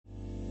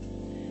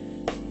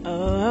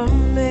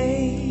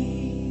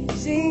Amazing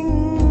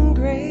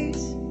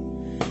grace,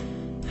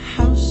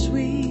 how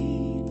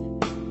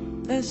sweet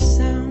the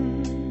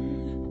sound,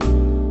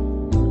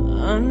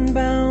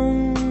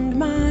 unbound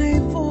my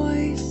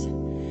voice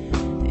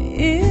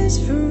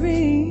is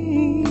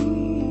free.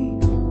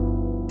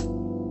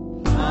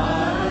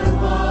 I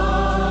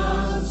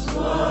once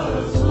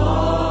was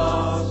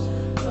lost,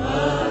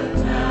 but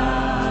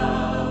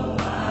now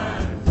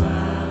I'm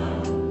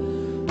found,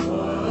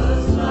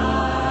 was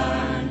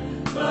blind,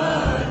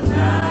 but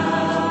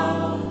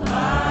now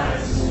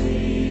I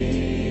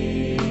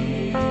see.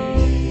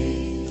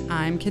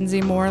 I'm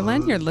Kinsey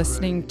Moreland. You're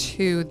listening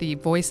to the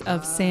Voice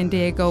of San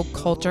Diego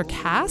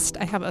Culturecast.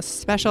 I have a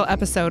special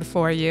episode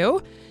for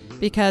you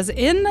because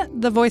in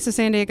the Voice of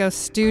San Diego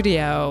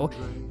studio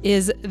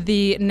is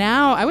the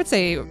now, I would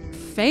say,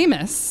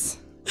 famous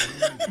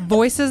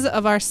Voices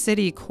of Our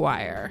City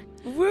Choir.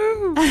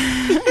 Woo!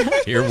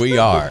 Here we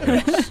are.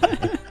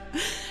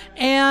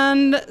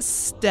 And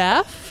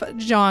Steph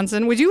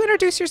Johnson. Would you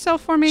introduce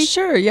yourself for me?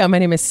 Sure. Yeah, my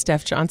name is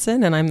Steph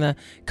Johnson, and I'm the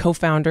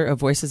co-founder of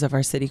Voices of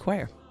Our City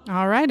Choir.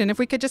 All right. And if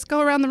we could just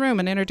go around the room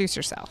and introduce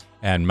yourself.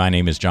 And my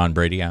name is John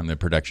Brady. I'm the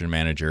production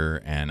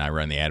manager, and I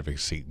run the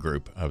advocacy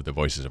group of the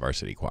Voices of Our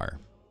City Choir.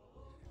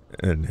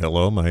 And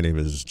hello, my name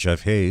is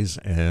Jeff Hayes,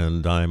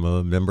 and I'm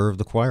a member of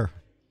the choir.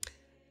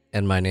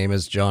 And my name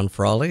is John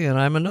Frawley, and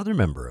I'm another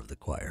member of the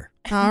choir.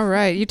 All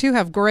right. You two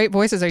have great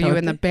voices. Are you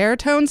in the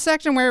baritone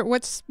section?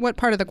 What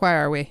part of the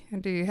choir are we?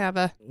 Do you have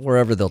a...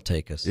 Wherever they'll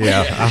take us.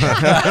 Yeah.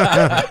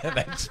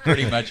 That's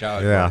pretty much how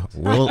it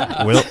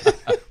works.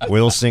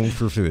 We'll sing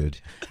for food.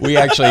 We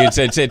actually, it's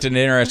an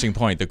interesting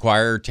point. The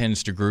choir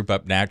tends to group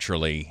up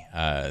naturally.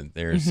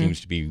 There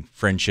seems to be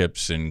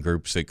friendships and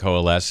groups that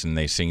coalesce, and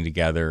they sing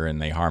together and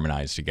they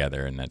harmonize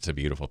together, and that's a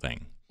beautiful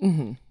thing.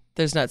 Mm-hmm.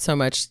 There's not so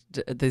much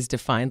these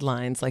defined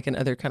lines like in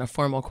other kind of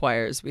formal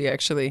choirs. We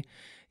actually,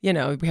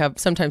 we have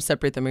sometimes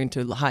separate them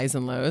into highs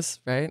and lows,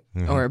 right?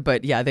 Mm-hmm.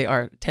 But yeah, they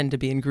tend to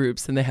be in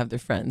groups, and they have their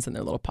friends in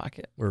their little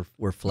pocket. We're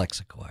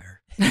Flexa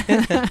Choir.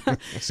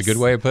 It's a good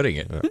way of putting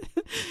it.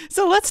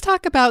 So let's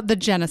talk about the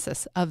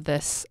genesis of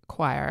this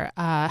choir.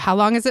 How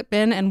long has it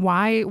been, and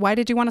why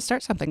did you want to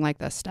start something like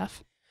this,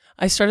 Steph?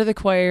 I started the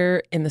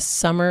choir in the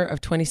summer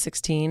of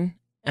 2016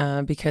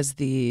 because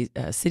the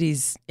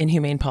city's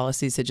inhumane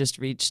policies had just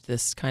reached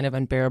this kind of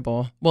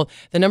unbearable. Well,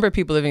 the number of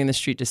people living in the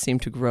street just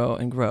seemed to grow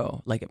and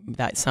grow like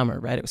that summer,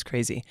 right? It was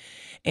crazy.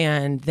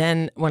 And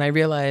then when I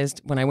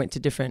went to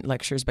different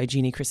lectures by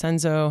Jeannie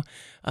Crescenzo,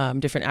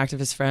 different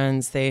activist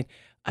friends,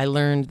 I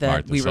learned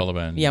that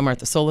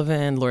Martha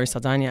Sullivan, Lori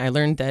Saldana. I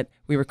learned that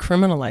we were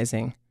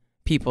criminalizing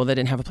people that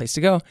didn't have a place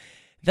to go.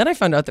 Then I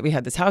found out that we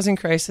had this housing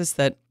crisis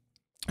that,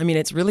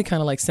 it's really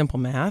kind of like simple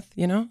math,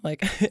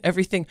 like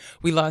everything.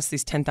 We lost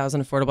these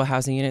 10,000 affordable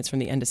housing units from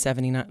the end of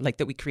 79, like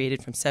that we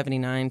created from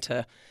 79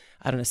 to,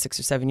 6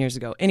 or 7 years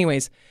ago.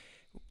 Anyways,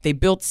 they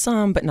built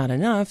some, but not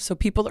enough. So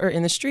people are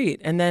in the street,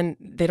 and then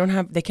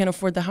they can't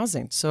afford the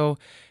housing. So,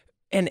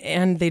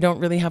 and they don't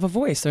really have a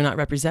voice. They're not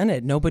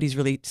represented. Nobody's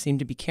really seemed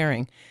to be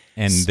caring.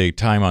 And the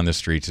time on the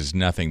streets is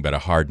nothing but a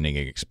hardening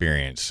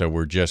experience. So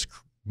we're just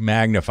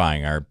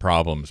magnifying our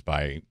problems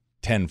by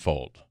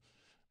tenfold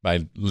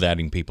by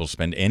letting people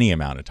spend any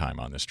amount of time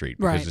on the street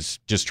because it's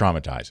just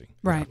traumatizing.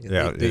 Right.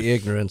 Yeah. The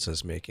ignorance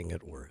is making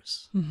it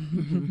worse.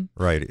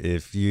 Right.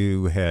 If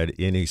you had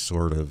any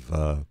sort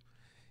of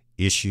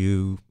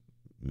issue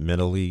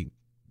mentally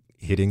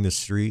hitting the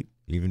street,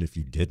 even if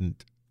you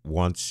didn't,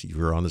 once you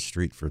were on the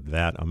street for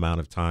that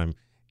amount of time,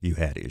 you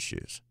had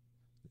issues.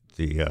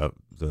 It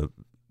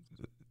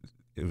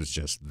was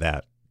just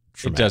that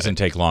traumatic. It doesn't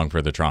take long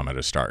for the trauma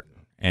to start.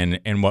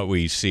 And what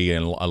we see a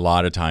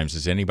lot of times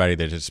is anybody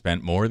that has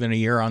spent more than a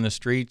year on the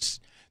streets,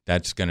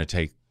 that's going to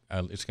take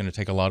it's going to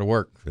take a lot of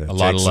work, a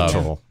lot of love,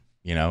 toll.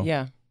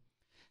 Yeah.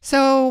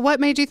 So what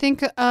made you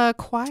think a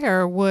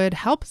choir would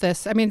help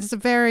this? It's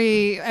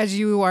as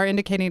you are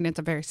indicating, it's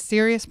a very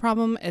serious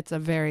problem. It's a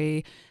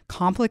very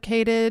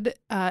complicated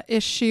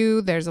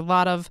issue. There's a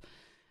lot of,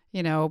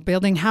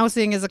 building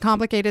housing is a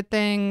complicated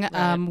thing.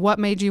 Right. What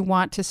made you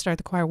want to start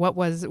the choir?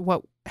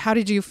 How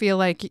did you feel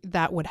like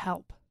that would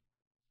help?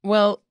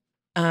 Well,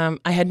 I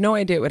had no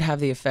idea it would have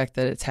the effect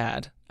that it's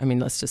had.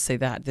 Let's just say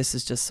that. This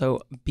is just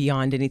so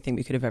beyond anything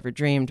we could have ever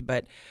dreamed.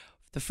 But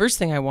the first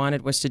thing I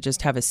wanted was to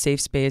just have a safe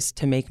space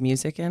to make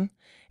music in.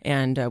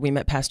 And we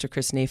met Pastor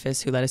Chris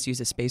Nafis, who let us use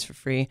his space for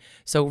free.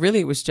 So really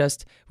it was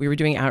just, we were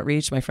doing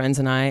outreach, my friends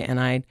and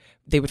I,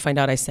 they would find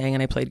out I sang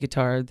and I played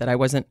guitar, that I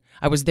was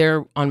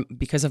there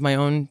because of my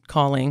own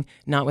calling,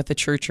 not with the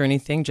church or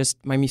anything,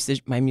 just my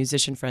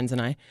musician friends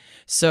and I.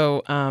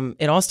 So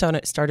it all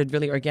started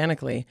really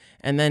organically.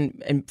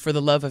 And for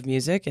the love of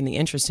music and the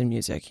interest in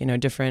music,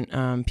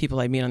 different people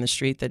I meet on the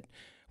street that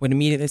would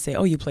immediately say,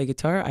 oh, you play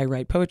guitar? I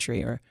write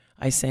poetry, or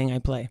I sing, I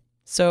play.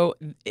 So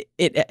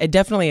it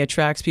definitely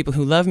attracts people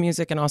who love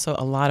music, and also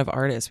a lot of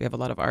artists. We have a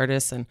lot of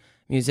artists and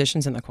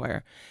musicians in the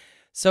choir.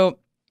 So,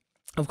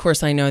 of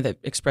course, I know that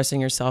expressing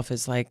yourself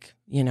is like,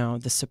 the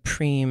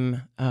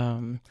supreme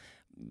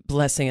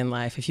blessing in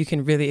life. If you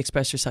can really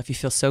express yourself, you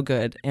feel so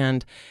good.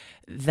 And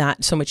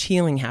that so much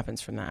healing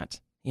happens from that,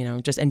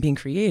 just and being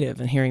creative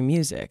and hearing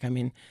music. I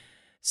mean,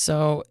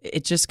 so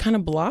it just kind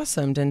of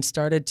blossomed and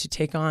started to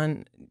take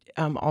on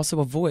also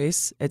a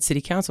voice at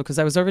city council, because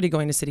I was already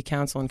going to city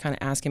council and kind of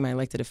asking my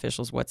elected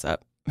officials what's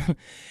up.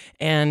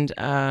 And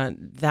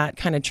that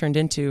kind of turned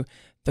into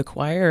the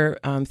choir,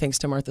 thanks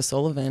to Martha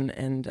Sullivan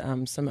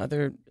and some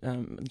other,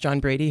 John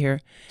Brady here.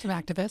 Some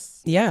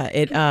activists. Yeah,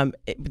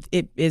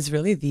 it is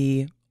really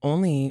the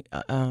only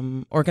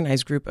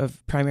organized group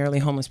of primarily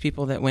homeless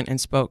people that went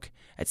and spoke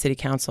at city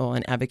council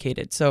and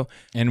advocated. So,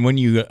 and when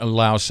you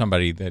allow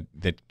somebody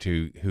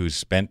who's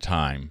spent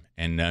time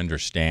and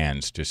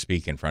understands to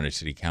speak in front of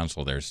city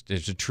council, there's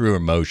a true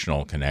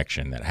emotional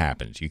connection that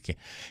happens. You can,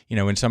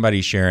 when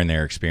somebody's sharing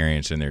their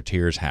experience and their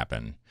tears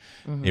happen,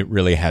 it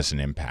really has an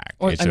impact.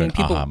 It's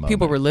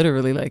people were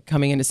literally like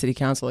coming into city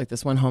council, like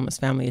this one homeless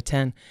family of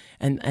 10,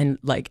 and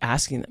like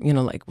asking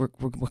them, like we'll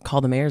call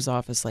the mayor's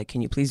office, like,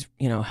 can you please,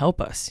 help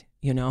us?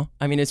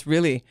 I mean, it's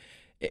really,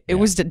 it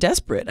was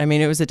desperate. I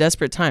mean, it was a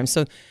desperate time.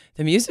 So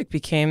the music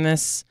became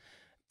this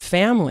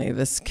family,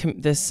 this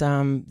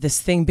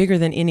thing bigger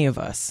than any of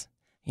us.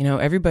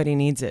 Everybody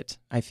needs it,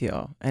 I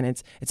feel. And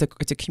it's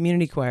a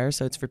community choir,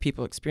 so it's for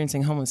people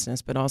experiencing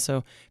homelessness, but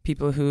also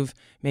people who've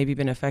maybe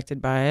been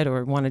affected by it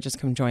or want to just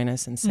come join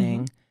us and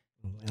sing.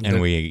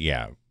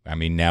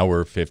 And now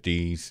we're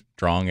 50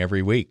 strong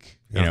every week,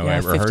 at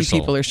 50 rehearsal.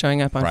 people are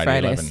showing up on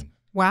Fridays. 11.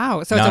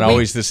 Wow. So not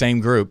always the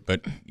same group,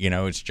 but,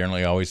 it's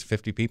generally always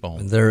 50 people.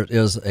 There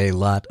is a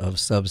lot of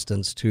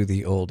substance to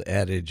the old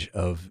adage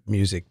of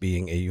music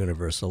being a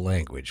universal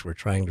language. We're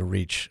trying to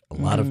reach a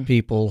lot of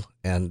people,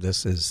 and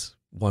this is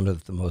one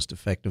of the most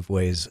effective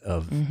ways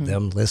of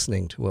them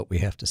listening to what we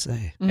have to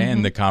say.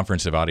 And the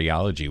Conference of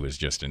Audiology was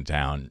just in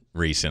town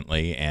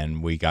recently,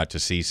 and we got to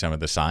see some of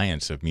the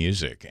science of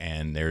music.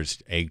 And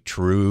there's a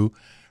true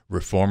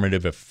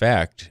reformative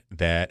effect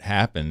that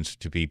happens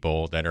to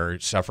people that are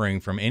suffering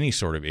from any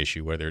sort of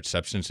issue, whether it's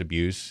substance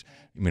abuse,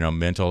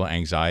 mental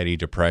anxiety,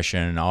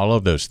 depression, all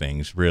of those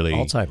things, really.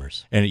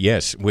 Alzheimer's. And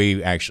yes,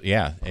 we actually,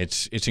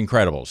 it's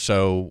incredible.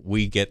 So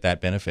we get that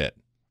benefit.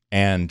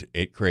 And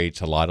it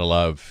creates a lot of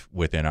love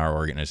within our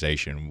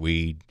organization.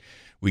 We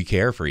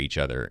care for each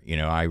other.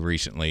 I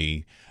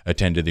recently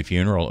attended the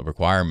funeral of a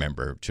choir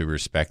member to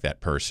respect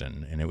that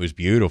person, and it was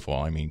beautiful.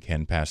 I mean,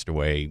 Ken passed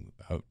away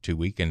 2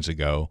 weekends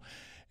ago,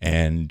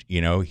 and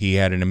he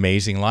had an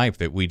amazing life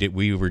that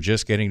we were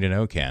just getting to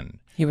know Ken.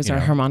 He was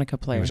our harmonica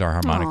player. He was our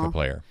harmonica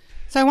player.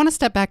 So I want to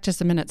step back just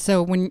a minute.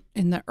 So when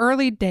in the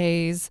early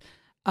days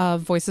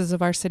of Voices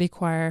of Our City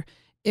Choir,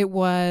 it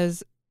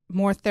was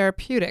more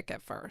therapeutic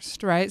at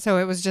first, right? So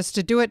it was just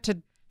to do it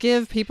to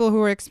give people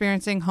who are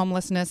experiencing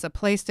homelessness a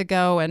place to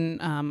go and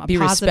be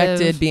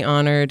respected, be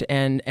honored,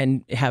 and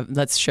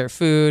let's share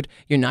food.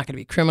 You're not going to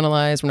be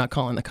criminalized. We're not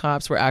calling the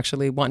cops. We're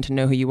actually wanting to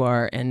know who you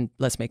are, and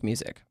let's make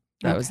music.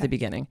 That was the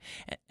beginning.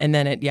 And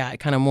then it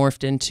kind of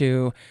morphed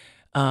into,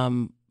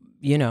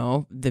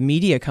 the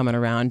media coming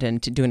around and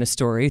doing a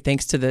story,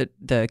 thanks to the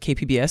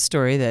KPBS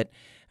story that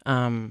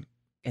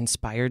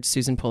inspired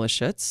Susan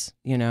Pulishitz,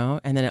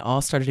 and then it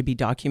all started to be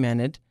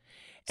documented.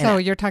 So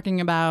you're talking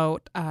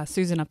about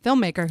Susan, a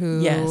filmmaker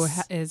who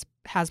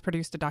has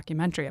produced a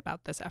documentary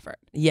about this effort.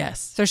 Yes.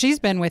 So she's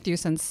been with you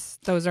since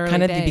those early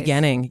kind of days. the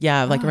beginning.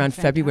 Yeah, like around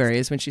fantastic. February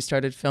is when she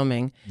started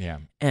filming. Yeah.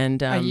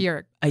 And a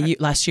year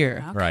last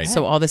year. Okay. Right.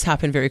 So all this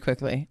happened very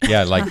quickly.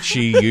 Yeah, like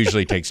she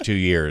usually takes 2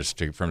 years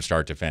from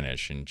start to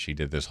finish, and she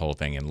did this whole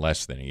thing in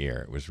less than a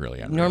year. It was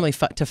really unreal. Normally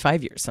to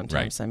 5 years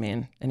sometimes. Right. I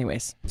mean,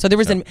 anyways. So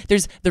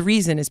there's the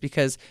reason is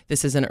because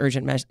this is an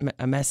urgent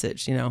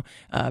message.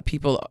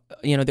 People.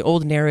 The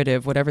old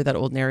narrative, whatever that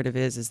old narrative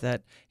is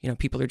that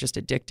people are just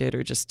addicted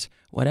or just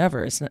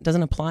whatever. It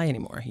doesn't apply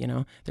anymore.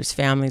 There's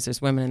families,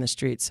 there's women in the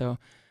street. So.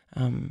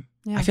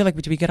 I feel like,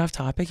 did we get off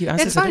topic? You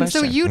asked it's us a fine.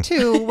 question.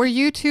 Were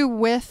you two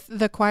with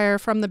the choir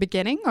from the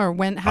beginning, or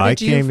how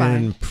did you find? I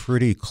came in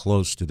pretty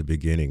close to the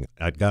beginning.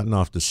 I'd gotten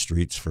off the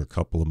streets for a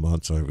couple of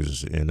months. I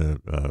was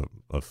in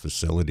a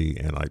facility,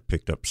 and I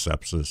picked up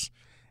sepsis.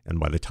 And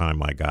by the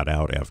time I got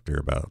out after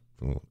about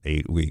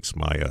 8 weeks,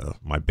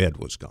 my bed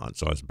was gone.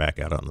 So I was back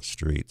out on the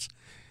streets.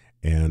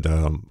 And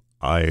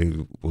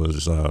I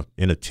was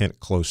in a tent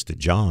close to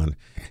John,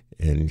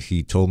 and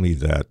he told me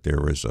that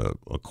there was a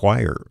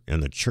choir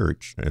in the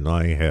church, and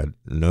I had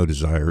no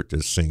desire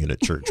to sing in a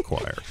church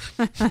choir.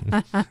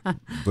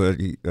 But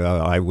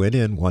I went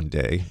in one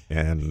day,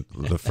 and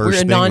the first We're a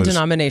thing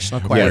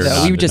non-denominational choir, was,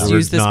 though. We would just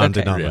use this.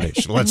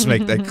 non-denominational. Let's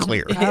make that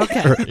clear,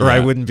 Okay. or I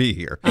wouldn't be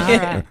here. All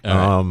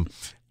right.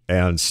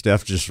 And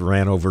Steph just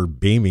ran over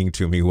beaming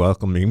to me,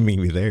 welcoming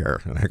me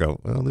there. And I go,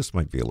 well, this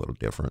might be a little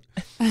different.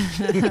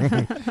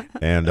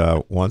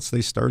 And once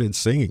they started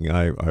singing,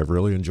 I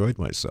really enjoyed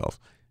myself.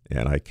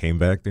 And I came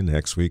back the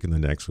next week and the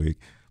next week.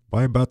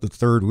 By about the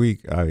third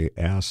week, I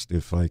asked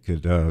if I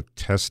could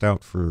test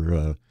out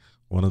for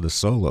one of the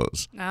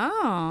solos.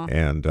 Oh.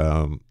 And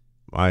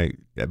by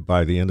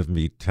the end of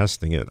me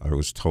testing it, I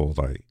was told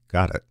I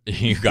got it,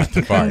 You got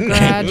the part.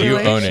 You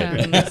own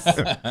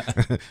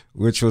it.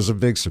 which was a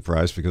big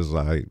surprise because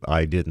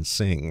I didn't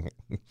sing.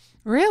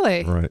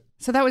 Really? Right.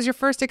 So that was your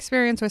first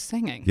experience with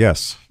singing?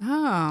 Yes.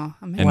 Oh,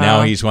 amazing. And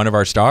now he's one of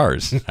our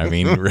stars. I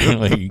mean,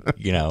 really,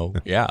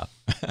 yeah.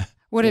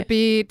 Would it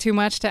be too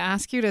much to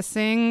ask you to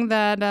sing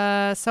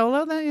that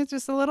solo that is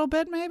just a little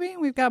bit maybe?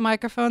 We've got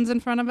microphones in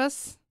front of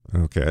us.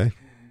 Okay.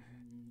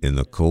 In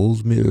the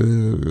cold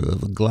mirror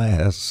of a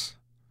glass,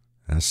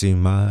 I see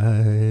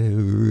my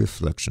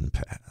reflection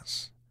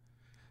pass.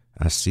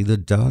 I see the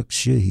dark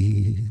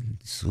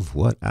shades of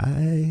what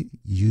I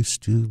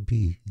used to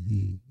be.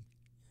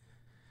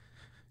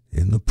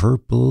 In the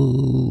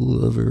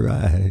purple of her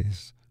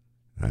eyes,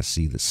 I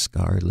see the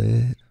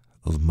scarlet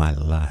of my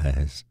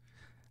lies.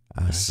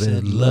 I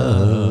said,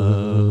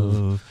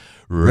 love,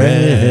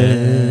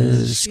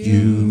 rescue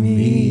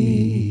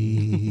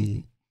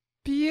me.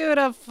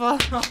 Beautiful.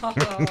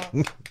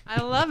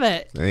 I love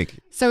it. Thank you.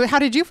 So how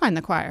did you find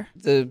the choir?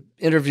 The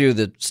interview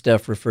that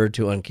Steph referred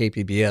to on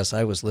KPBS,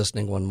 I was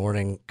listening one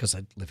morning because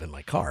I live in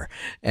my car,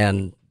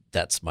 and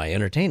that's my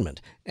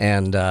entertainment.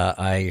 And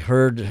I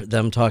heard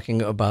them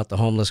talking about the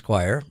homeless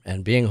choir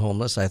and being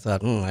homeless. I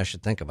thought, I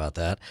should think about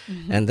that.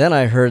 Mm-hmm. And then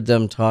I heard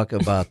them talk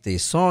about the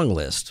song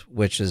list,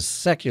 which is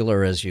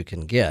secular as you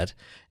can get.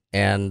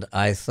 And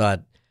I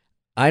thought,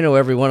 I know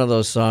every one of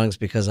those songs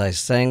because I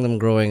sang them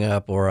growing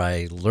up or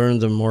I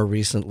learned them more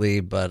recently,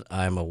 but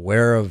I'm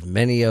aware of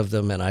many of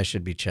them and I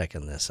should be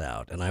checking this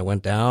out. And I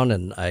went down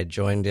and I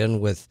joined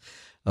in with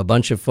a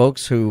bunch of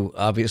folks who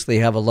obviously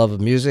have a love of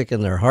music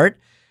in their heart,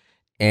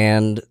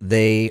 and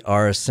they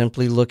are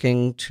simply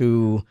looking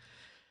to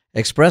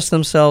express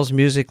themselves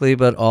musically,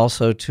 but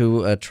also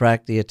to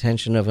attract the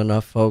attention of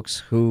enough folks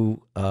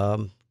who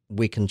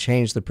we can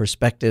change the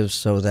perspective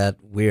so that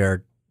we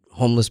are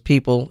homeless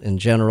people in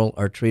general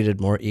are treated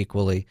more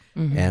equally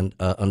and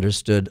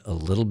understood a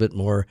little bit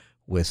more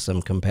with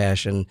some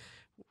compassion.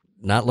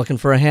 Not looking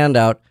for a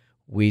handout.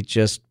 We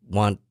just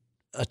want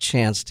a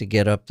chance to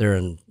get up there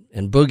and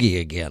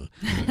boogie again.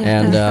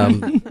 And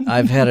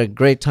I've had a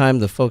great time.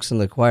 The folks in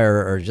the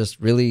choir are just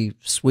really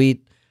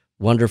sweet,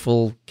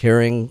 wonderful,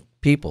 caring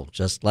people,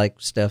 just like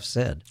Steph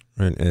said.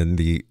 Right, and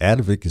the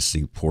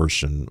advocacy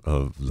portion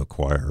of the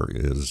choir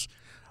is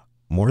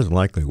more than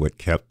likely what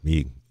kept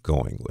me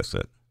going with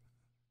it.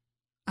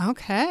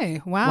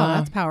 Okay. Wow.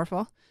 That's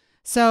powerful.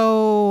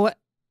 So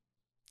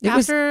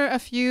after a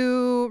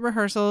few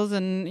rehearsals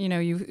and,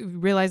 you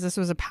realized this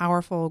was a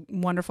powerful,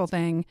 wonderful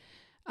thing.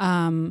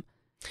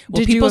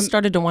 People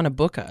started to want to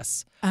book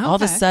us. Okay. All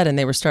of a sudden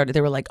they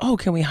were like, oh,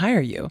 can we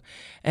hire you?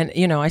 And,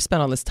 I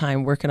spent all this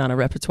time working on a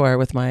repertoire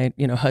with my,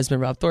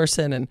 husband, Rob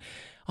Thorson. And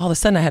all of a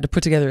sudden I had to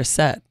put together a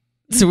set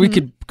so we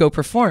could go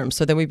perform.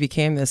 So then we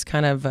became this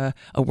kind of a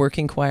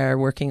working choir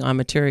working on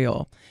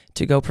material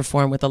to go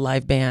perform with a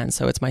live band.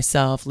 So it's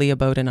myself, Leah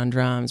Bowden on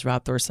drums,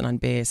 Rob Thorson on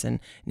bass, and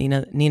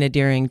Nina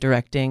Deering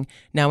directing.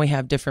 Now we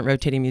have different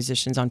rotating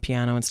musicians on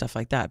piano and stuff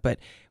like that. But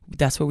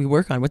that's what we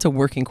work on. What's a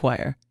working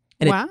choir?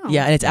 And wow.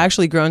 And it's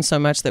actually grown so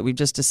much that we've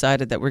just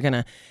decided that we're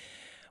gonna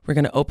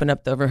open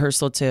up the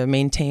rehearsal to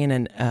maintain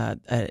an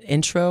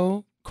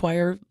intro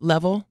choir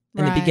level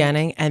in the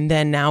beginning, and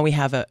then now we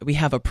have a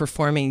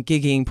performing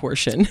gigging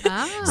portion,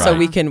 so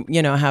we can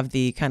have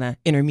the kind of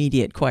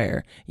intermediate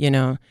choir,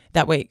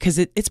 that way, because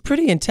it's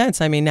pretty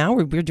intense. I mean, now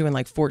we're doing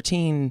like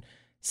 14,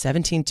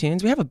 17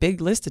 tunes. We have a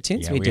big list of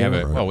tunes we do.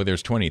 Well,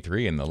 there's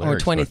 23 in the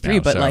lyrics. Or 23,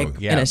 book now,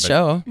 but in a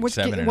show.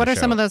 What are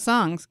some of those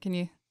songs? Can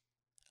you?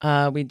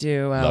 We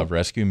do Love,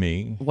 Rescue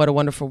Me, What a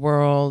Wonderful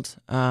World,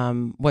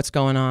 What's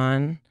Going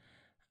On,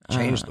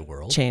 Change the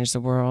World,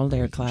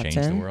 Eric Clapton.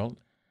 Change the World.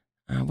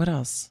 What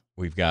else?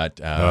 We've got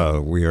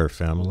We Are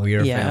Family. We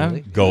Are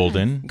Family.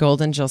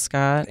 Golden, Jill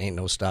Scott. Ain't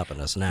no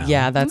stopping us now.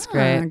 Yeah, that's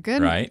great.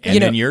 Good. Right.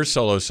 And then your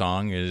solo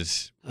song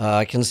is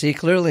I Can See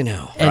Clearly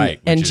Now.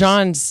 And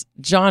John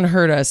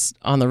heard us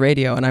on the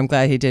radio, and I'm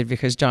glad he did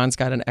because John's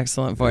got an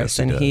excellent voice,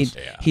 Yes, he and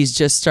does. he's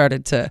just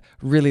started to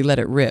really let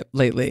it rip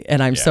lately,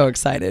 and I'm so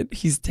excited.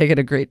 He's doing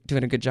a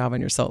good job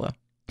on your solo.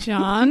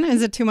 John,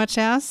 is it too much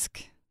to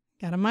ask?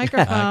 Got a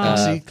microphone.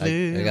 I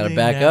got to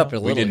back up a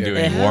little. we didn't do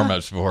here. any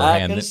warm-ups I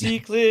beforehand. can see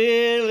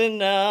clearly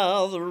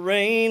now the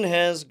rain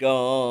has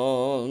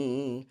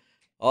gone.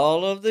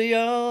 I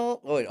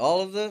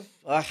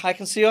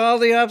can see all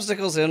the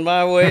obstacles in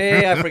my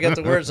way. I forget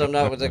the words, I'm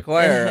not with the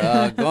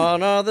choir.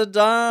 Gone are the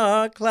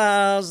dark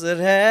clouds that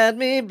had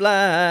me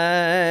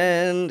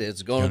blind.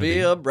 It's gonna be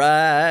a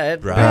bright,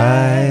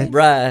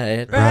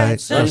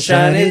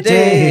 sunshiny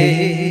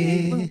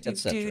day.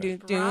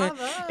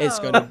 It's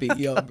gonna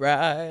be a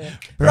bright,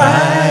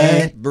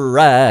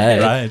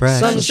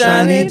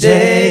 sunshiny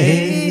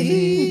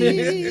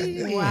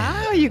day.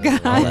 Wow, you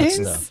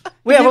guys.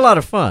 We have a lot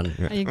of fun.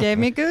 You gave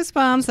me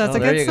goosebumps. That's a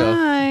there good you go.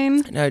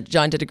 sign. No,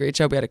 John did a great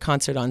job. We had a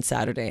concert on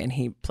Saturday, and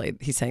he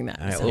sang that.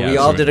 All right, So- well, we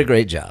all did a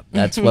great job.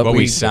 That's what But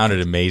we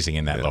sounded amazing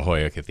in that La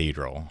Jolla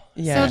Cathedral.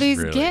 Yeah. So these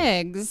really.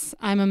 gigs,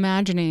 I'm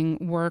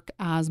imagining, work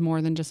as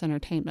more than just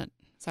entertainment.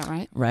 Is that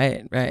right?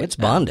 Right. It's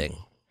bonding.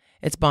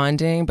 It's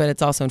bonding, but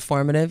it's also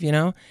informative, you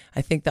know?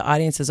 I think the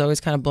audience is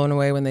always kind of blown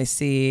away when they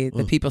see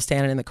the people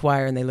standing in the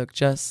choir and they look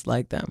just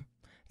like them.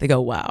 They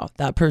go, wow,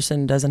 that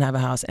person doesn't have a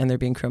house and they're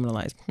being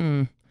criminalized.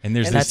 And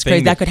there's And this that's thing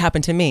crazy. That could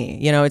happen to me.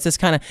 You know, it's just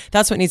kind of,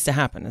 that's what needs to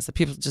happen is that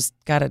people just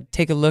got to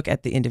take a look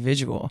at the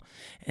individual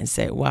and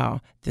say,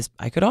 wow,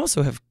 I could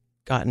also have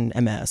gotten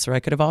MS, or I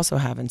could have also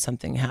having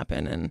something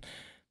happen. And,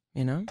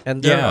 you know,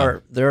 And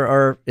there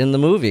are in the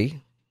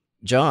movie,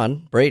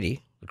 John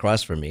Brady,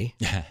 across from me,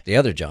 the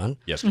other John,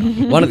 Yes,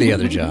 John. one of the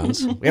other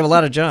Johns. We have a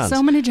lot of Johns.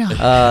 So many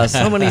Johns.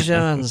 So many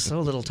Johns,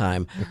 so little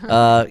time.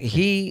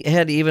 He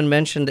had even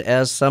mentioned,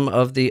 as some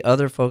of the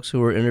other folks who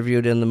were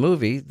interviewed in the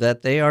movie,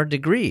 that they are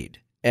degreed.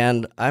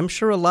 And I'm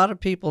sure a lot of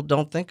people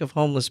don't think of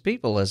homeless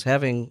people as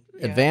having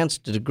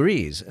advanced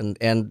degrees,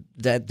 and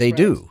that they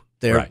do.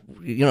 They're, Right.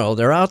 you know,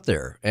 they're out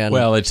there. And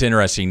Well, it's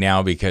interesting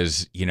now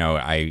because, you know,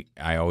 I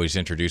always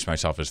introduce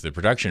myself as the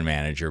production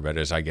manager, but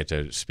as I get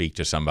to speak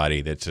to somebody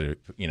that's,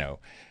 you know,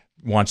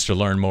 wants to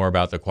learn more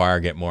about the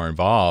choir, get more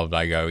involved,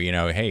 I go, you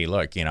know, hey,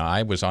 look, you know,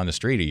 I was on the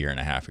street a year and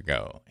a half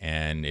ago,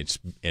 and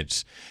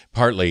it's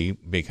partly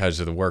because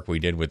of the work we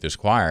did with this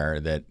choir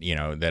that, you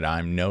know, that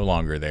I'm no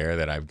longer there,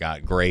 that I've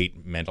got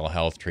great mental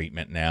health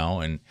treatment now,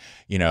 and,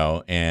 you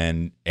know,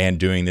 and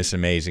doing this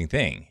amazing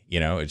thing, you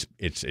know,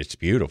 it's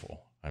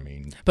beautiful. I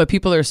mean, but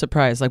people are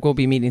surprised. Like, we'll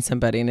be meeting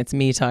somebody and it's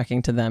me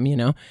talking to them, you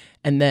know,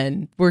 and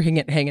then we're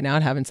hanging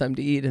out, having something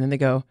to eat. And then they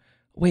go,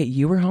 wait,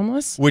 you were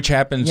homeless? which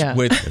happens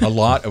with a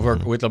lot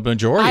of with the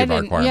majority of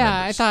our choir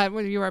yeah, members. I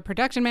thought you were a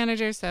production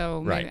manager,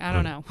 so maybe, Right. I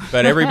don't know.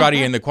 But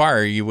everybody in the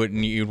choir,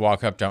 you'd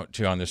walk up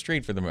to on the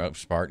street for the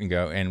most part and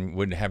go and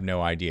would have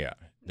no idea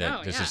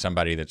that this is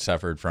somebody that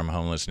suffered from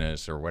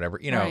homelessness or whatever,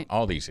 you know, Right.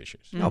 all these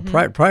issues. no,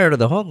 prior to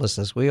the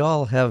homelessness, we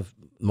all have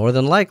more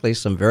than likely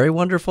some very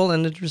wonderful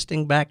and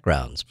interesting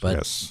backgrounds. But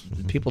Yes.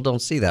 people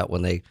don't see that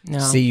when they No.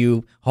 see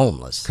you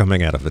homeless.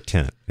 Coming out of a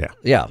tent. Yeah.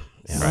 Yeah.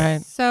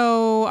 Right.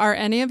 So, are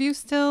any of you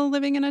still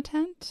living in a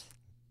tent?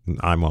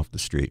 I'm off the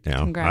street now.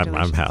 I'm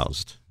Congratulations.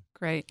 housed.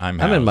 Great. I'm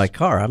in housed. my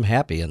car. I'm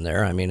happy in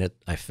there. I mean,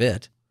 I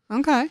fit.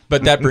 Okay.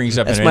 But that brings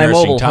up That's an my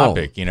interesting mobile home.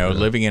 topic. You know,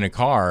 living in a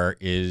car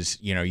is,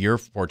 you know, you're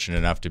fortunate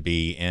enough to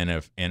be in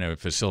a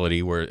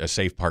facility where a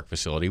safe park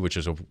facility, which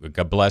is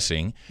a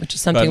blessing. Which is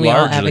something But we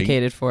all largely,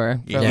 advocated for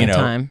a you long know,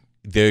 time.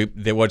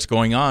 The what's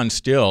going on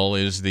still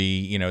is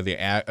the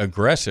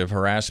aggressive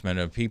harassment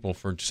of people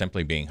for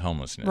simply being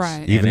homelessness.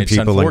 Right. And Even it's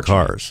people in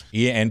unfortunate. cars.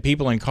 Yeah, and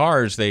people in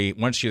cars,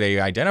 once they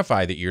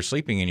identify that you're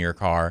sleeping in your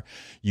car,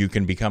 you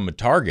can become a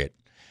target.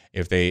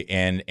 If they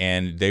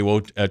and they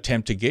will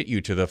attempt to get you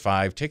to the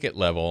 5 ticket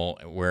level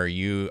where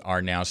you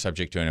are now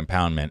subject to an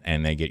impoundment,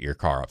 and they get your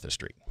car off the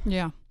street.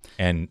 Yeah.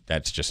 And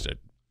that's just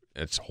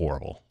it's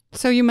horrible.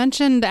 So you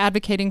mentioned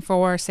advocating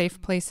for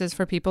safe places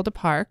for people to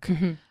park.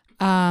 Mm-hmm.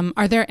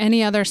 Are there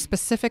any other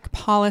specific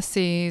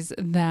policies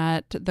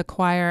that the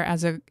choir,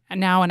 as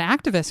now an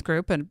activist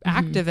group, an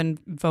active and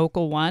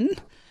vocal one,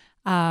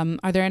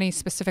 are there any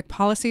specific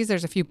policies?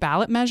 There's a few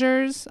ballot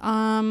measures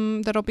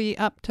that'll be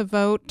up to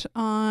vote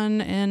on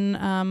in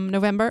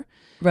November.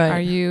 Right.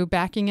 Are you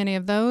backing any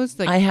of those?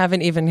 I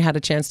haven't even had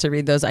a chance to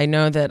read those. I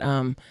know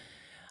that,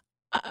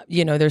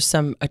 you know, there's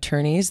some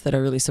attorneys that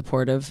are really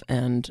supportive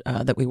and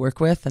that we work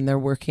with, and they're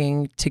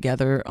working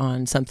together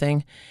on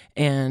something.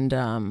 And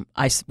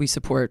we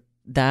support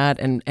that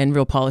and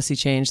real policy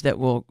change that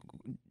will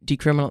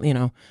decriminal, you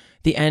know,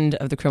 the end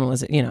of the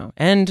criminalization, you know,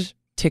 and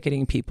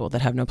ticketing people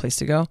that have no place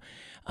to go.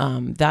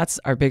 That's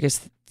our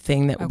biggest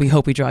thing that we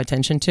hope we draw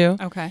attention to.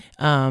 Okay.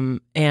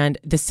 And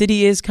the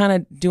city is kind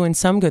of doing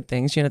some good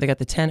things. You know, they got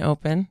the tent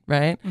open,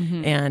 right?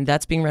 Mm-hmm. And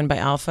that's being run by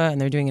Alpha,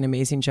 and they're doing an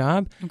amazing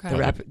job. Okay.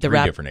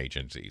 Three different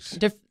agencies: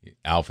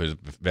 Alpha's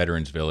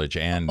Veterans Village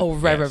and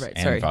right. and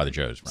Sorry. Father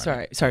Joe's.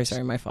 Right.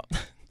 Sorry, my fault.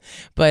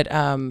 But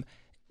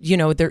you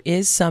know, there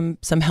is some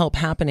help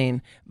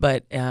happening,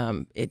 but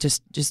it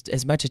just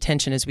as much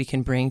attention as we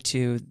can bring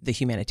to the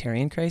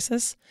humanitarian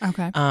crisis.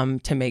 Okay.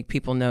 To make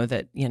people know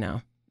that, you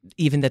know,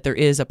 even that there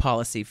is a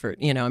policy for,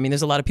 you know, I mean,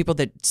 there's a lot of people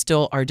that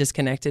still are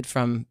disconnected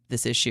from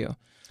this issue.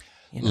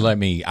 You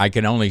know? I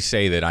can only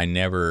say that I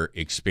never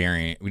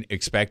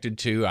expected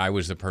to. I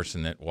was the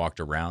person that walked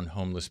around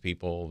homeless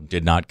people,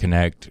 did not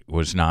connect,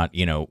 was not,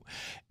 you know,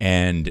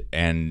 and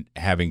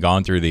having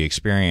gone through the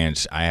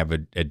experience, I have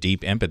a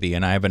deep empathy,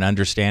 and I have an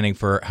understanding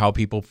for how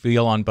people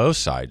feel on both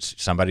sides.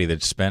 Somebody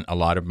that spent a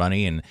lot of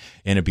money in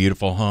a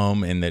beautiful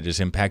home and that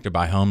is impacted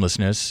by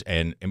homelessness,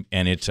 and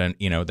it's,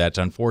 you know, that's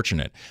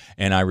unfortunate.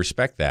 And I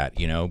respect that,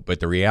 you know,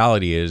 but the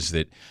reality is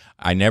that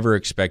I never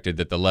expected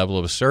that the level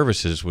of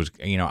services was,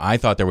 you know, I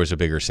thought there was a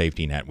bigger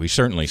safety net. We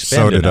certainly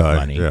spend enough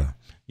money.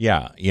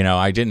 Yeah. You know,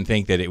 I didn't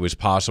think that it was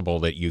possible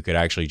that you could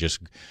actually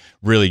just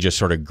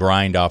sort of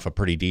grind off a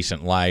pretty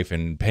decent life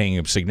and paying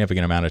a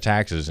significant amount of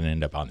taxes and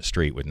end up on the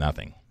street with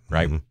nothing.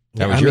 Right. Mm-hmm.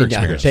 That was your I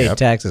experience. paid Jeff.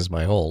 taxes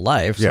my whole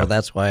life, so Yeah.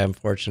 that's why I'm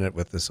fortunate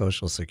with the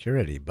Social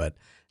Security. But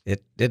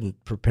it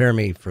didn't prepare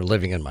me for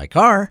living in my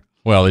car.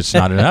 Well, it's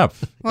not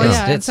enough. Well, Yeah.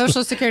 yeah, and It's-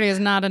 Social Security is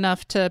not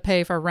enough to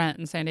pay for rent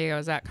in San Diego.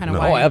 Is that kind of No.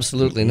 why? Oh,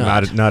 absolutely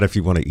not. Not if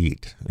you want to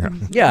eat. Yeah.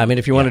 Yeah, I mean,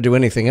 if you want to do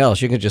anything else,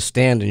 you can just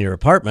stand in your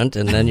apartment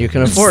and then you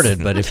can afford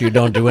it. But if you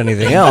don't do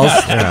anything else,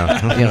 you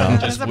know,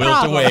 There's a Wilt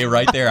problem. away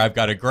right there. I've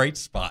got a great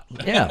spot.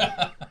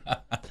 yeah.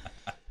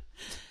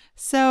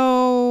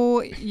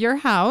 So your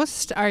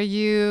house, are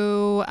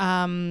you?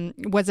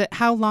 Was it?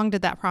 How long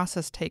did that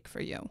process take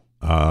for you?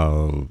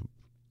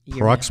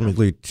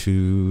 Approximately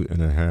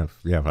 2.5.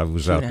 Yeah, I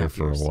was out 2.5 there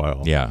for years. a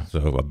while. Yeah. So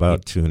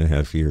about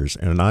 2.5 years.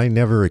 And I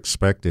never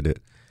expected it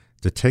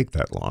to take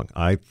that long.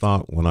 I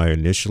thought when I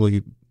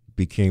initially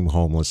became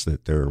homeless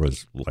that there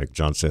was, like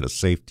John said, a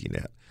safety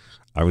net.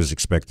 I was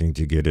expecting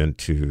to get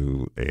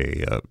into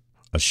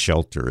a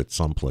shelter at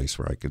some place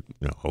where I could,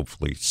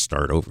 hopefully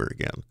start over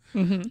again.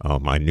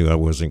 Mm-hmm. I knew I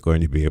wasn't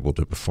going to be able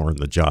to perform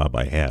the job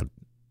I had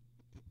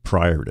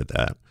prior to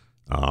that.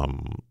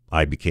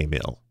 I became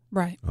ill.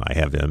 Right. I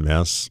have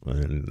MS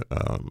and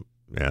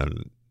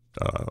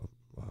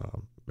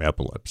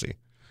epilepsy.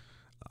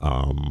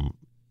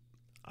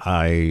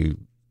 I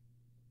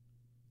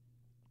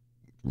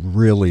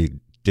really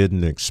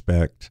didn't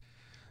expect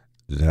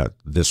that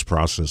this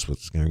process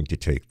was going to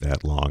take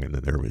that long, and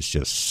that there was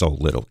just so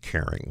little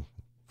caring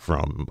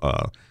from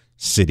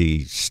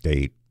city,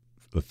 state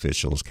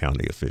officials,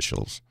 county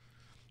officials.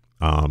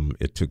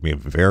 It took me a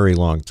very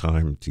long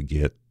time to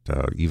get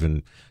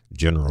even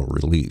general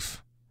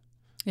relief.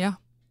 Yeah.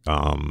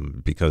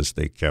 Because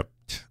they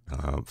kept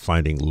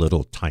finding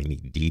little tiny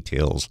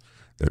details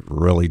that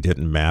really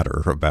didn't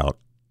matter about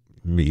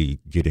me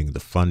getting the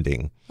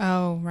funding.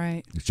 Oh,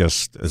 right.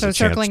 Just as So a chance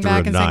circling to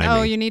back and saying, deny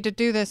 "Oh, me. you need to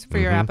do this for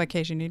your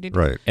application. You need to."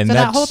 Right. And so that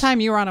that's- whole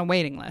time you were on a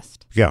waiting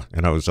list. Yeah,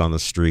 and I was on the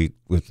street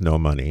with no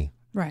money.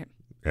 Right.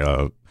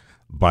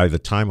 By the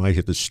time I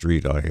hit the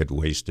street, I had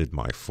wasted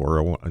my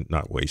 401,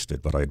 not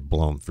wasted, but I'd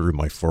blown through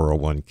my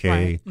 401k,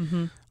 Right.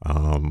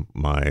 Mm-hmm.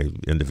 my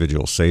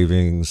individual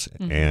savings,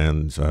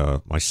 and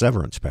my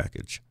severance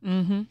package.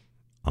 Mm-hmm.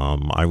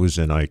 I was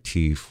in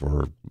IT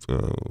for,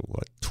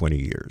 20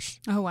 years.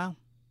 Oh, wow.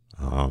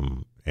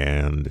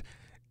 And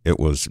it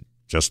was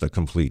just a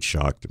complete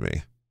shock to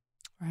me.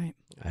 Right.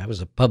 I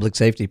was a public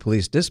safety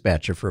police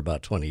dispatcher for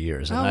about 20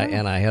 years, and Oh,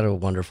 wow. I had a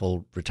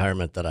wonderful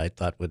retirement that I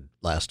thought would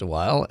last a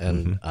while,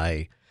 and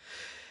I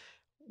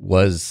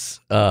was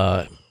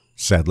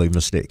Sadly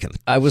mistaken.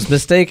 I was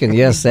mistaken.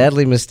 Yes,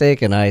 sadly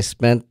mistaken. I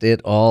spent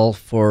it all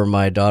for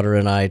my daughter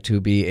and I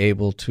to be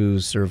able to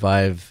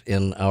survive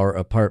in our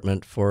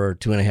apartment for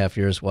 2.5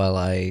 years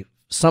while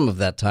some of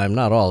that time,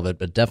 not all of it,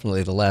 but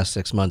definitely the last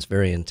 6 months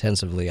very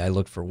intensively, I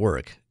looked for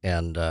work.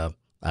 And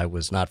I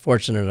was not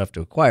fortunate enough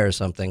to acquire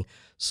something,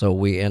 so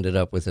we ended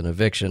up with an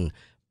eviction,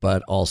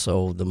 but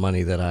also the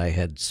money that I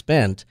had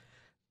spent,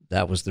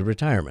 that was the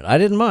retirement. I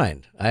didn't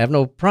mind. I have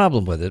no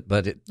problem with it,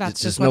 but That's it's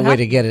just just what no way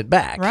to happened. get it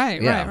back.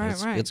 Right, Yeah,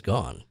 right. It's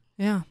gone.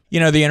 Yeah.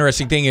 The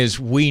interesting thing is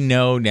we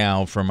know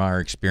now from our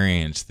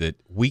experience that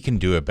we can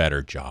do a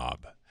better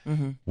job.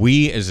 Mm-hmm.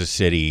 We as a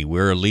city,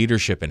 we're a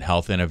leadership in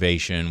health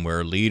innovation. We're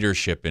a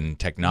leadership in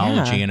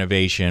technology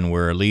innovation.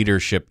 We're a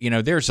leadership.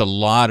 There's a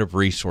lot of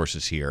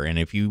resources here. And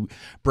if you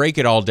break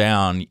it all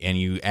down and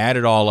you add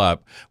it all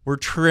up, we're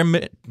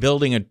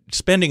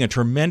spending a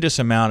tremendous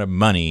amount of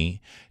money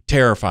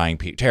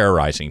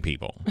terrorizing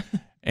people.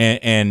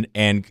 And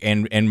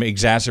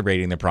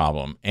exacerbating the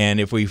problem. And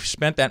if we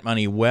spent that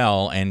money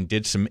well and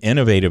did some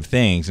innovative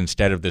things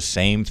instead of the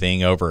same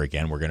thing over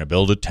again, we're going to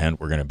build a tent,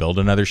 we're going to build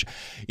another.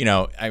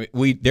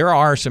 There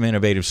are some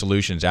innovative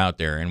solutions out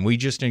there, and we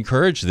just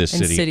encourage this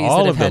And city, cities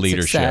all that of have the had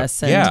leadership.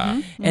 success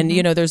and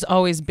there's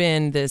always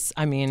been this.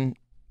 I mean,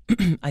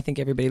 I think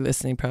everybody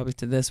listening probably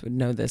to this would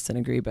know this and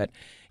agree, but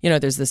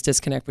there's this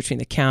disconnect between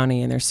the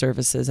county and their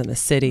services and the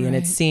city, and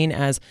it's seen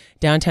as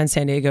downtown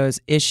San Diego's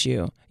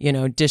issue.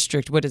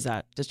 District, what is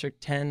that?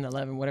 District 10,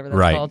 11, whatever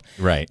that's called.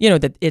 Right.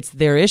 That it's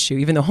their issue,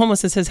 even though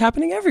homelessness is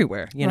happening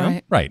everywhere.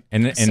 Right. Right.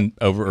 And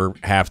over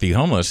half the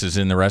homeless is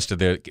in the rest of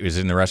the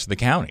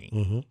county.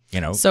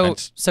 Mm-hmm.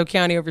 So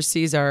county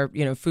oversees our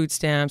food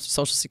stamps,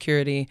 Social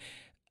Security.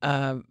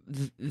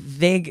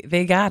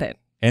 They got it.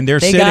 And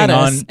they're They sitting got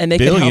on us, and they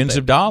can help billions it.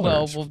 of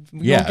dollars. Well,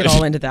 we won't get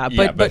all into that,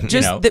 Yeah, but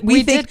just that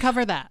We think did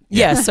cover that.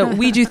 Yeah, so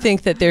we do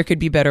think that there could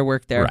be better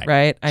work there,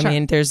 right? I Sure.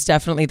 mean, there's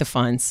definitely the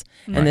funds,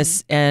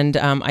 and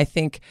I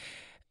think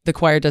the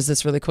choir does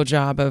this really cool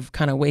job of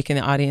kind of waking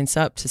the audience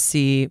up to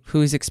see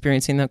who's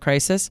experiencing the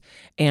crisis,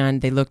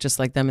 and they look just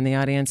like them in the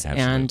audience,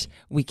 and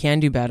we can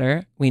do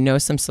better. We know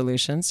some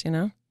solutions,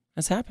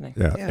 That's happening.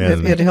 Yeah,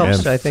 It helps,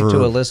 and I think, for-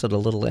 to elicit a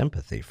little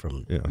empathy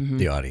from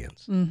the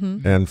audience.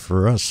 Mm-hmm. And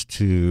for us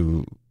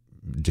to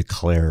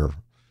declare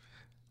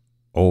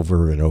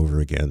over and over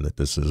again that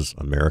this is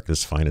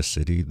America's finest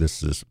city,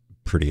 this is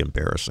pretty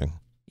embarrassing.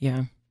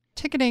 Yeah.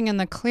 Ticketing and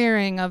the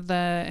clearing of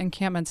the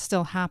encampment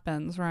still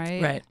happens,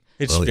 right? Right.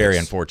 It's Well, very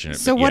yes. unfortunate.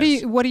 So but what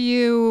yes. do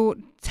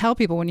you tell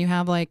people when you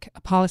have like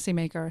a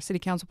policymaker or a city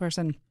council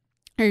person,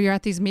 or you're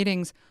at these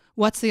meetings?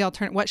 What's the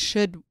alternative? What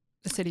should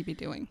the city be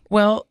doing?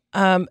 Well,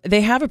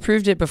 they have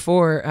approved it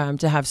before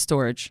to have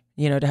storage,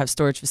 to have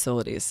storage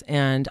facilities.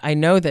 And I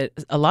know that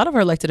a lot of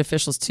our elected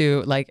officials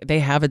too, like they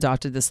have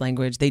adopted this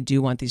language. They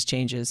do want these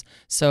changes.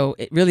 So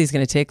it really is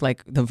going to take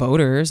like the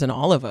voters and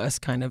all of us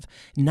kind of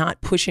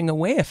not pushing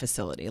away a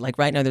facility. Like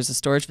right now there's a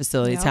storage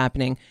facility. It's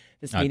happening.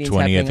 This meeting's 20th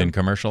happening and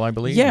Commercial, I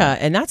believe. Yeah.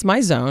 And that's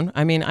my zone.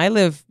 I mean, I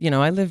live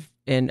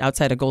in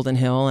outside of Golden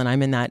Hill, and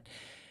I'm in that,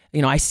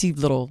 I see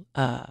little,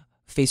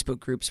 Facebook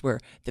groups where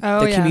the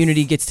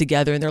community gets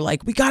together and they're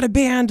like, we got to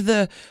ban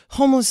the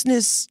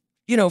homelessness,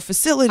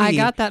 facility. I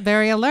got that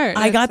very alert.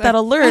 I got that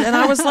alert. And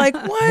I was like,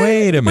 what?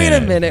 Wait a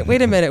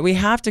minute. We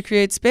have to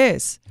create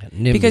space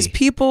because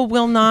people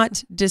will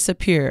not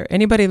disappear.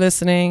 Anybody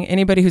listening,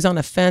 anybody who's on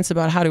the fence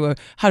about how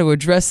to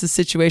address the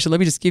situation, let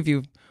me just give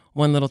you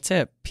one little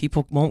tip.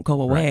 People won't go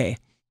away. Right.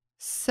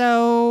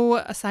 So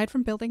aside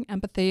from building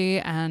empathy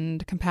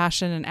and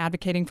compassion and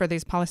advocating for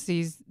these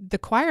policies, the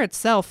choir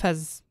itself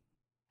has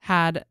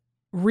had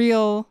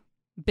real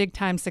big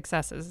time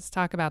successes. Let's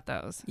talk about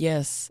those.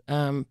 Yes.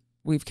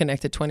 We've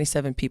connected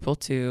 27 people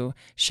to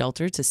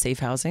shelter, to safe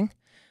housing.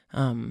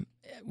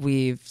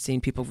 We've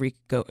seen people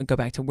go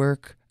back to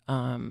work,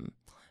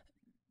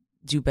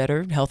 do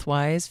better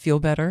health-wise, feel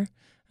better.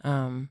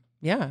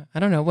 Yeah, I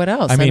don't know what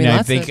else.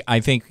 I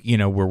think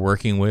we're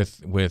working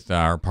with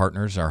our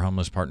partners, our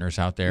homeless partners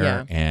out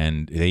there,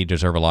 and they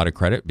deserve a lot of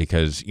credit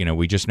because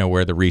we just know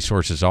where the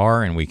resources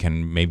are, and we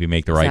can maybe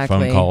make the right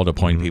phone call to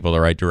point people the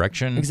right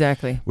direction.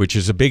 Exactly, which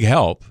is a big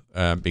help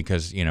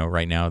because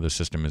right now the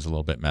system is a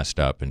little bit messed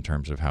up in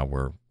terms of how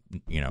we're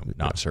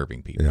not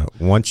serving people. Yeah,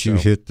 once you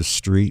hit the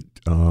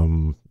street,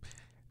 the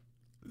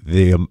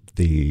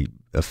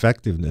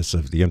effectiveness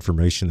of the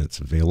information that's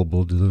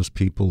available to those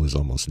people is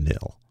almost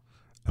nil.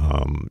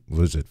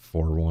 Was it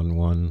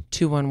 411?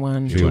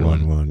 211.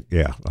 211.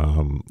 Yeah.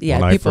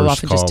 Yeah. People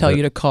often just tell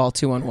you to call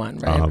 211.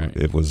 Right.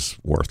 It was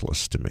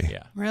worthless to me.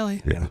 Yeah.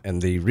 Really? Yeah.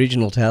 And the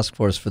Regional Task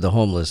Force for the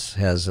Homeless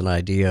has an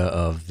idea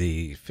of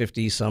the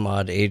 50 some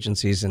odd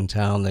agencies in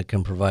town that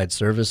can provide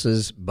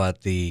services.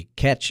 But the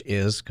catch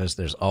is, because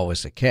there's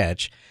always a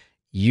catch,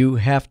 you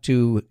have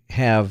to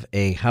have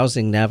a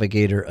housing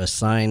navigator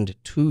assigned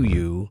to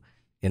you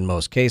in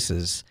most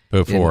cases,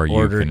 before in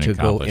order you can to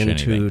go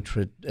into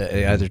anything.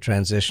 Either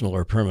transitional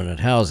or permanent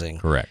housing.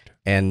 Correct.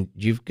 And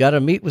you've got to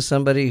meet with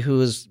somebody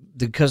who is,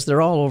 because they're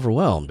all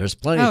overwhelmed. There's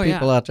plenty of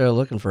people out there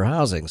looking for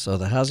housing. So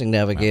the housing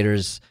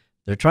navigators,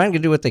 they're trying to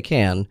do what they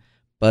can,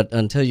 but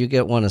until you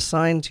get one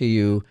assigned to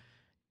you,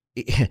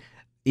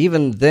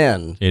 even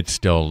then, it's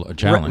still a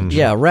challenge.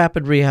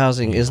 Rapid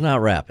rehousing is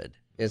not rapid.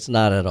 It's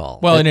not at all.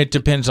 Well, and it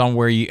depends on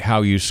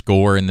how you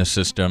score in the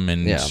system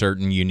and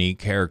certain unique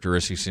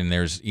characteristics. And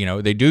there's,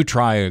 they do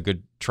try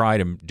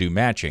to do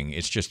matching.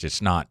 It's just,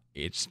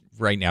 it's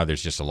right now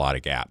there's just a lot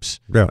of gaps.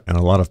 Yeah, and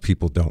a lot of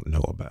people don't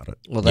know about it.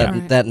 Well,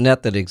 that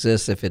net that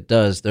exists, if it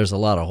does, there's a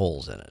lot of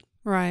holes in it.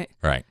 Right.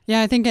 Right.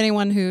 Yeah, I think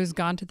anyone who's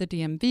gone to the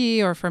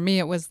DMV, or for me,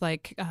 it was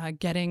like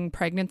getting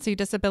pregnancy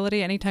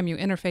disability. Anytime you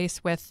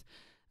interface with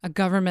a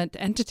government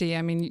entity,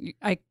 I mean,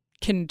 I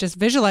can just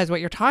visualize what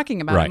you're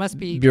talking about. Right. It must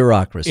be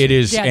bureaucracy. It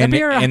is, and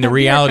the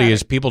reality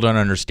is people don't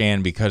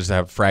understand, because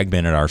how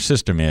fragmented our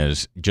system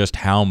is, just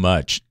how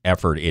much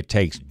effort it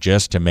takes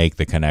just to make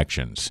the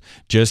connections,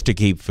 just to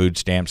keep food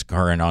stamps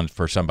current on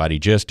for somebody,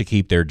 just to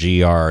keep their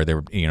GR,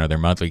 their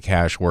monthly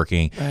cash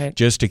working,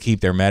 just to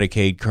keep their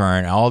Medicaid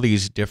current, all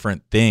these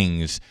different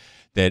things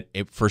that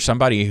for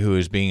somebody who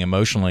is being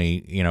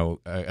emotionally,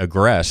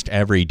 aggressed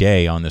every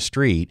day on the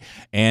street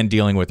and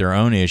dealing with their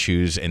own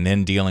issues, and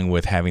then dealing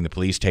with having the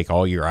police take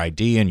all your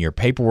ID and your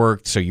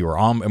paperwork. So you were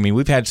on,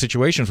 we've had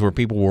situations where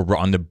people were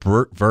on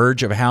the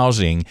verge of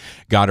housing,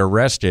 got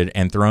arrested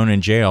and thrown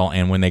in jail.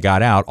 And when they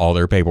got out, all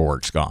their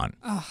paperwork's gone.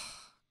 Oh,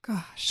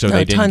 gosh. So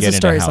they didn't get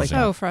into housing. Like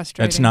so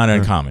frustrating. That's not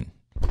uncommon.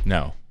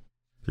 No.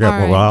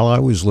 Yeah, but while I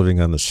was living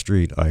on the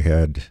street, I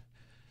had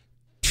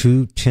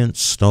 2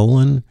 tents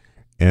stolen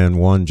and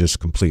one just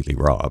completely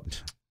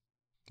robbed.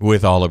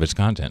 With all of its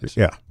contents.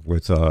 Yeah,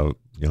 with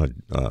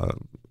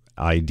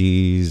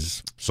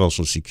IDs,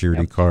 social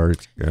security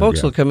cards.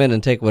 Folks will come in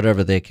and take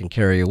whatever they can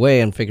carry away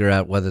and figure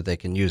out whether they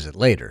can use it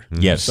later.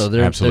 Yes, so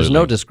there's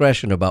no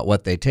discretion about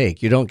what they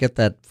take. You don't get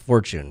that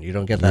fortune. You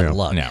don't get that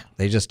luck. No.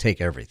 They just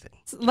take everything.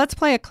 Let's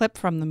play a clip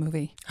from the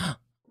movie.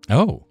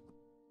 Oh.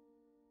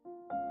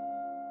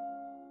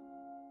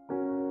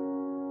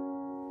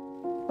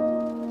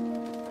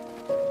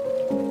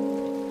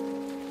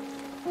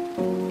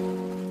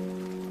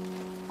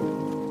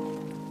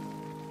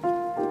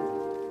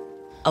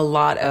 A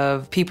lot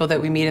of people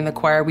that we meet in the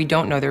choir, we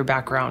don't know their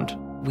background.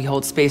 We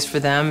hold space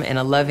for them in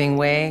a loving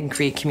way and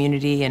create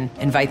community and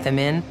invite them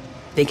in.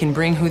 They can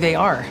bring who they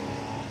are.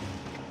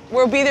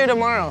 We'll be there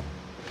tomorrow.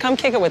 Come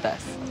kick it with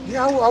us.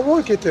 Yeah, I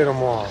will get there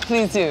tomorrow.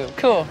 Please do.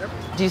 Cool.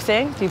 Do you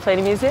sing? Do you play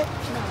any music?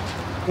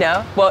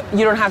 No. Well,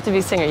 you don't have to be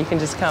a singer. You can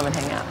just come and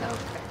hang out.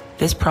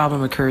 This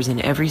problem occurs in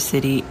every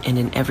city and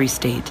in every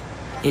state.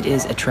 It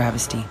is a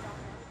travesty.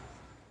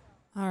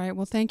 All right. right.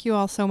 Well, thank you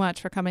all so much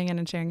for coming in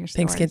and sharing your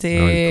stories. Thanks, Kinsey.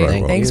 No, you're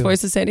quite Thanks, welcome.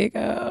 Voice of San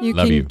Diego. You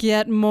Love can you.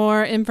 get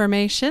more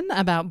information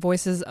about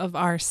Voices of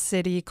Our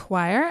City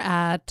Choir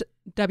at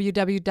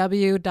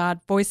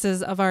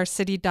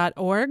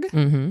www.voicesofourcity.org.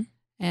 Mm-hmm.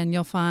 And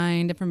you'll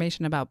find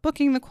information about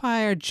booking the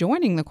choir,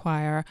 joining the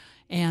choir,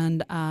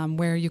 and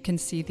where you can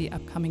see the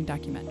upcoming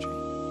documentary.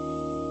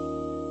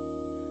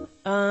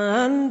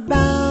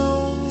 Unbound.